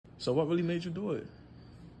So what really made you do it?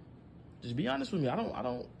 Just be honest with me. I don't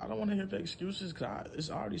want to hear the excuses because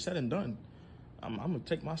it's already said and done. I'm gonna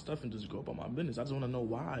take my stuff and just go about my business. I just want to know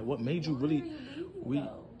why. What made you really?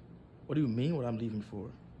 What do you mean? What I'm leaving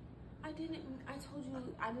for? I didn't. I told you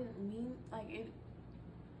I didn't mean like it.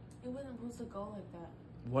 It wasn't supposed to go like that.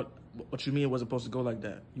 What you mean it wasn't supposed to go like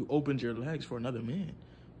that? You opened your legs for another man.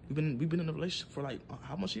 We've been in a relationship for like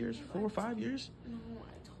how much years? 4 or 5 years? No,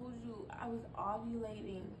 I told you I was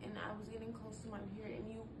ovulating and I was getting close to my period,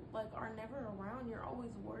 and you like are never around. You're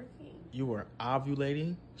always working. You were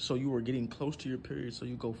ovulating, so you were getting close to your period, so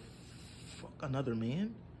you go fuck another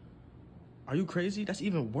man? Are you crazy? That's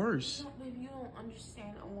even worse. No, baby, you don't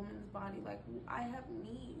understand a woman's body. Like, I have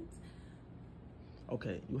needs.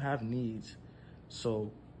 Okay, you have needs.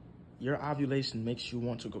 So your ovulation makes you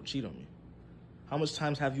want to go cheat on me. How much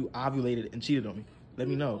times have you ovulated and cheated on me? Let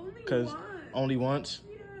me know. Because only once?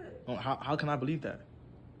 Yeah. How can I believe that?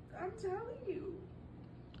 I'm telling you.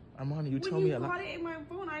 Armani, you tell me a lot. When you caught it in my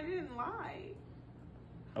phone, I didn't lie.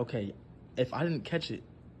 Okay, if I didn't catch it,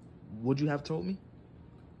 would you have told me?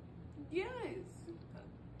 Yes.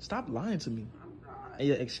 Stop lying to me. I'm not. And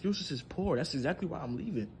your excuses is poor. That's exactly why I'm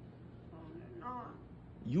leaving. No, they're not.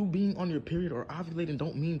 You being on your period or ovulating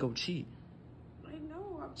don't mean go cheat. I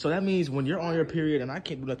know. So that means when you're on your period and I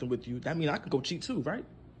can't do nothing with you, that means I could go cheat too, right?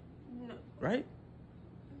 No. Right?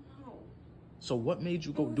 No. So what made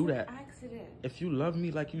you go do that? Accident. If you love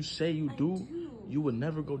me like you say you do, you would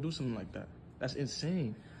never go do something like that. That's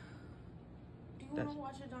insane. Do you want to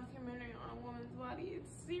watch a documentary on a woman's body?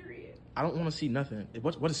 It's serious. I don't want to see nothing.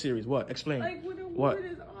 What is serious? What? Explain. Like when a woman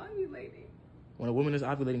is ovulating. When a woman is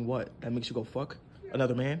ovulating, what? That makes you go fuck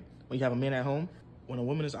another man? When you have a man at home? When a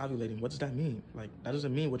woman is ovulating, what does that mean? Like, that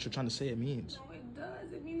doesn't mean what you're trying to say it means. No, it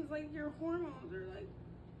does. It means like your hormones are like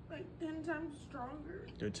 10 times stronger.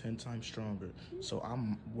 They're 10 times stronger. So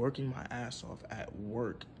I'm working my ass off at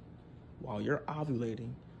work while you're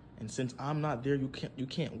ovulating, and since I'm not there, you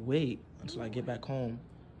can't wait until I get back home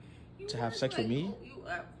to have sex with me. You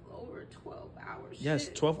have over 12-hour shifts. Yes,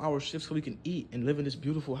 12-hour shifts so we can eat and live in this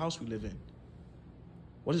beautiful house we live in.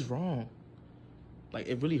 What is wrong? Like,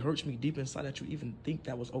 it really hurts me deep inside that you even think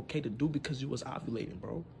that was okay to do because you was ovulating,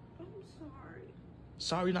 bro. I'm sorry.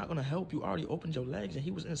 Sorry not gonna help. You already opened your legs and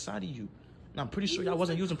he was inside of you. And I'm pretty sure y'all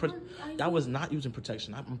wasn't using that was not using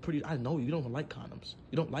protection. I know you don't even like condoms.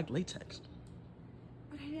 You don't like latex.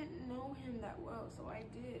 But I didn't know him that well, so I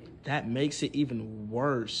did. That makes it even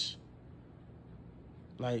worse.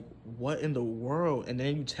 Like, what in the world? And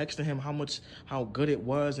then you texted him how good it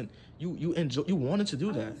was, and you wanted to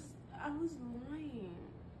do that. I was lying.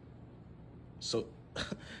 So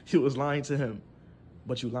you was lying to him,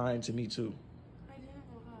 but you lying to me too. I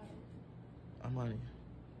didn't lie. Armani,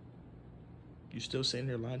 you still sitting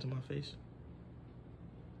there lying to my face?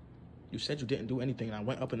 You said you didn't do anything, and I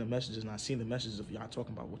went up in the messages, and I seen the messages of y'all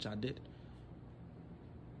talking about what y'all did.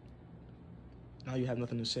 Now you have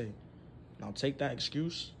nothing to say. Now take that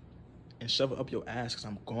excuse and shove it up your ass, because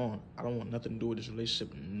I'm gone. I don't want nothing to do with this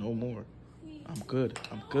relationship no more. I'm good.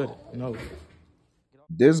 I'm good. No.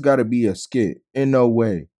 This gotta be a skit. In no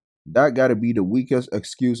way. That gotta be the weakest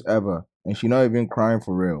excuse ever. And she not even crying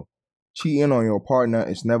for real. Cheating on your partner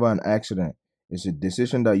is never an accident. It's a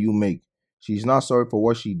decision that you make. She's not sorry for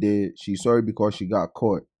what she did. She's sorry because she got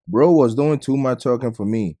caught. Bro was doing too much talking for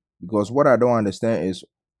me. Because what I don't understand is,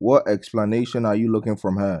 what explanation are you looking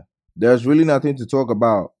from her? There's really nothing to talk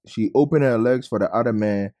about. She opened her legs for the other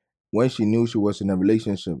man when she knew she was in a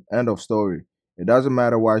relationship. End of story. It doesn't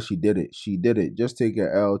matter why she did it. She did it. Just take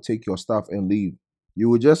your L, take your stuff, and leave. You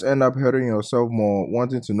will just end up hurting yourself more,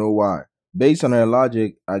 wanting to know why. Based on her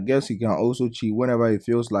logic, I guess he can also cheat whenever he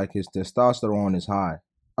feels like his testosterone is high.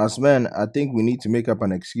 As men, I think we need to make up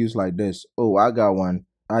an excuse like this. Oh, I got one.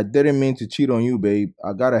 I didn't mean to cheat on you, babe.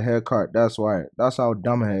 I got a haircut, that's why. That's how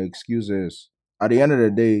dumb her excuse is. At the end of the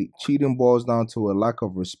day, cheating boils down to a lack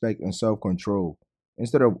of respect and self-control.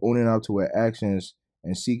 Instead of owning up to her actions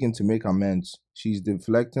and seeking to make amends, she's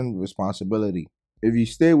deflecting responsibility. If you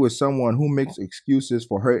stay with someone who makes excuses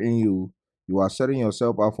for hurting you, you are setting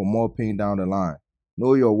yourself up for more pain down the line.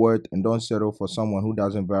 Know your worth and don't settle for someone who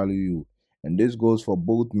doesn't value you. And this goes for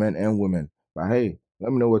both men and women. But hey,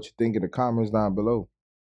 let me know what you think in the comments down below.